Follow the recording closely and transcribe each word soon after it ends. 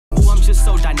just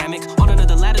so dynamic. On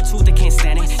another latitude, they can't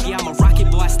stand it. Yeah, I'm a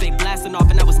rocket boy, I stay blasting off,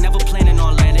 and I was never planning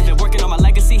on landing. Been working on my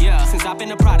legacy, since I've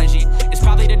been a prodigy. It's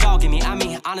probably the dog in me. I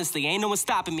mean, honestly, ain't no one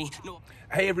stopping me. No.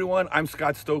 Hey everyone, I'm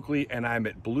Scott Stokely, and I'm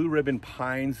at Blue Ribbon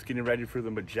Pines getting ready for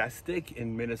the Majestic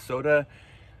in Minnesota.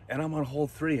 And I'm on hole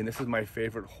 3, and this is my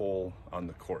favorite hole on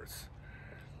the course.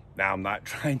 Now, I'm not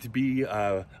trying to be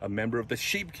a member of the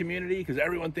sheep community because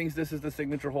everyone thinks this is the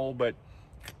signature hole, but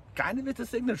kind of it's a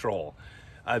signature hole.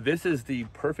 This is the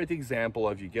perfect example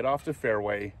of you get off the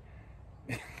fairway,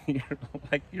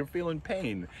 you're feeling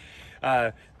pain.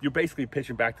 You're basically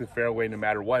pitching back to the fairway no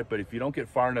matter what, but if you don't get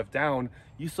far enough down,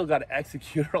 you still got to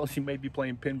execute or else you may be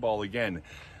playing pinball again.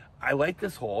 I like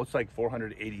this hole. It's like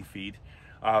 480 feet.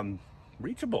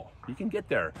 Reachable, you can get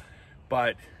there,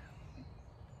 but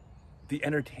the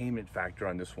entertainment factor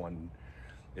on this one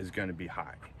is going to be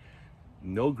high.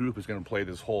 No group is going to play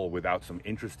this hole without some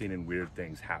interesting and weird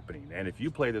things happening. And if you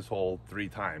play this hole 3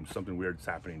 times, something weird's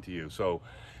happening to you. So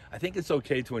I think it's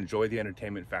okay to enjoy the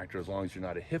entertainment factor as long as you're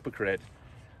not a hypocrite,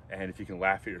 and if you can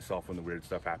laugh at yourself when the weird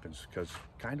stuff happens, because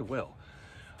kind of will.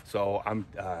 So I'm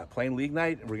playing league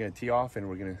night, and we're going to tee off, and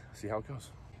we're going to see how it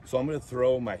goes. So I'm going to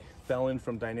throw my Felon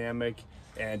from Dynamic,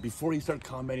 and before you start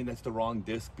commenting that's the wrong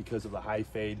disc because of the high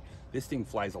fade, this thing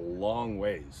flies a long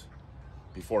ways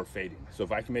before fading. So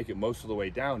if I can make it most of the way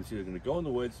down, it's either going to go in the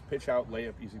woods, pitch out, lay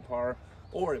up, easy par,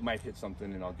 or it might hit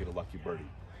something and I'll get a lucky birdie.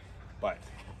 But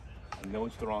I know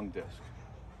it's the wrong disc.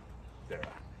 There,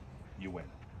 you win.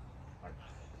 All right.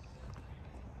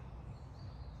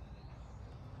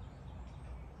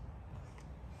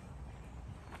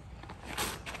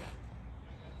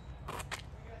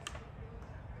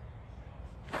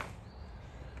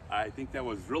 I think that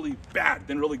was really bad,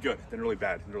 then really good, then really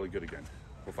bad, then really good again.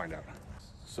 We'll find out.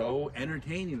 So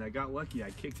entertaining, I got lucky. I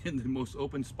kicked in the most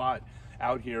open spot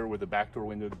out here with a backdoor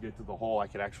window to get to the hole. I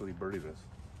could actually birdie this.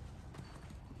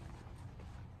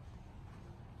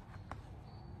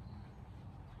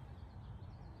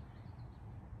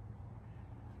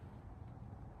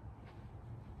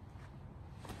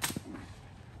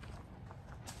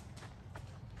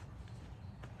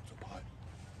 It's a putt.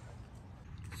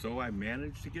 So I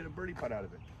managed to get a birdie putt out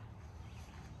of it.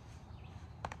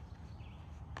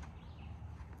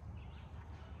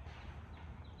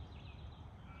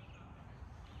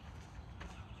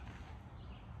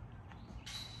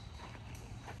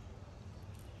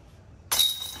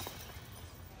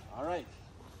 All right,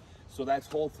 so that's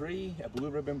hole 3 at Blue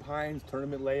Ribbon Pines,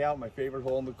 tournament layout, my favorite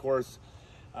hole on the course.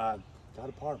 Got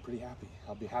a par, pretty happy.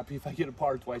 I'll be happy if I get a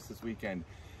par twice this weekend.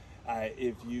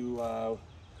 If you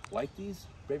like these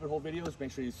favorite hole videos,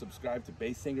 make sure you subscribe to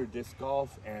Baysinger Disc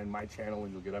Golf and my channel,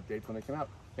 and you'll get updates when they come out.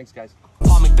 Thanks, guys.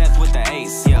 Paul Macbeth with the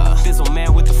ace, Bizzle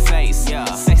man with the face,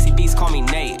 Sexy beats call me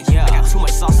Nate, I got too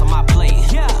much sauce on my plate,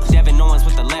 Devin Owens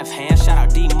with the left hand. Shout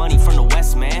out D Money from the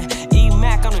West, man. E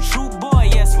Mac, I'm the true boy,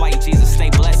 yes, white Jesus, stay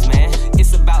blessed, man.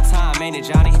 It's about time, ain't it,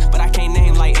 Johnny? But I can't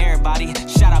name like everybody.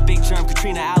 Shout out Big Germ,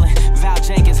 Katrina Allen, Val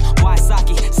Jenkins,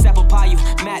 Wysocki, Seppa Payu,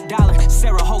 Matt Dollar,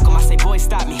 Sarah Holcomb. I say, boy,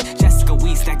 stop me. Jessica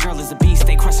Weiss, that girl is a beast.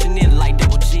 They crushing it like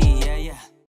Double G,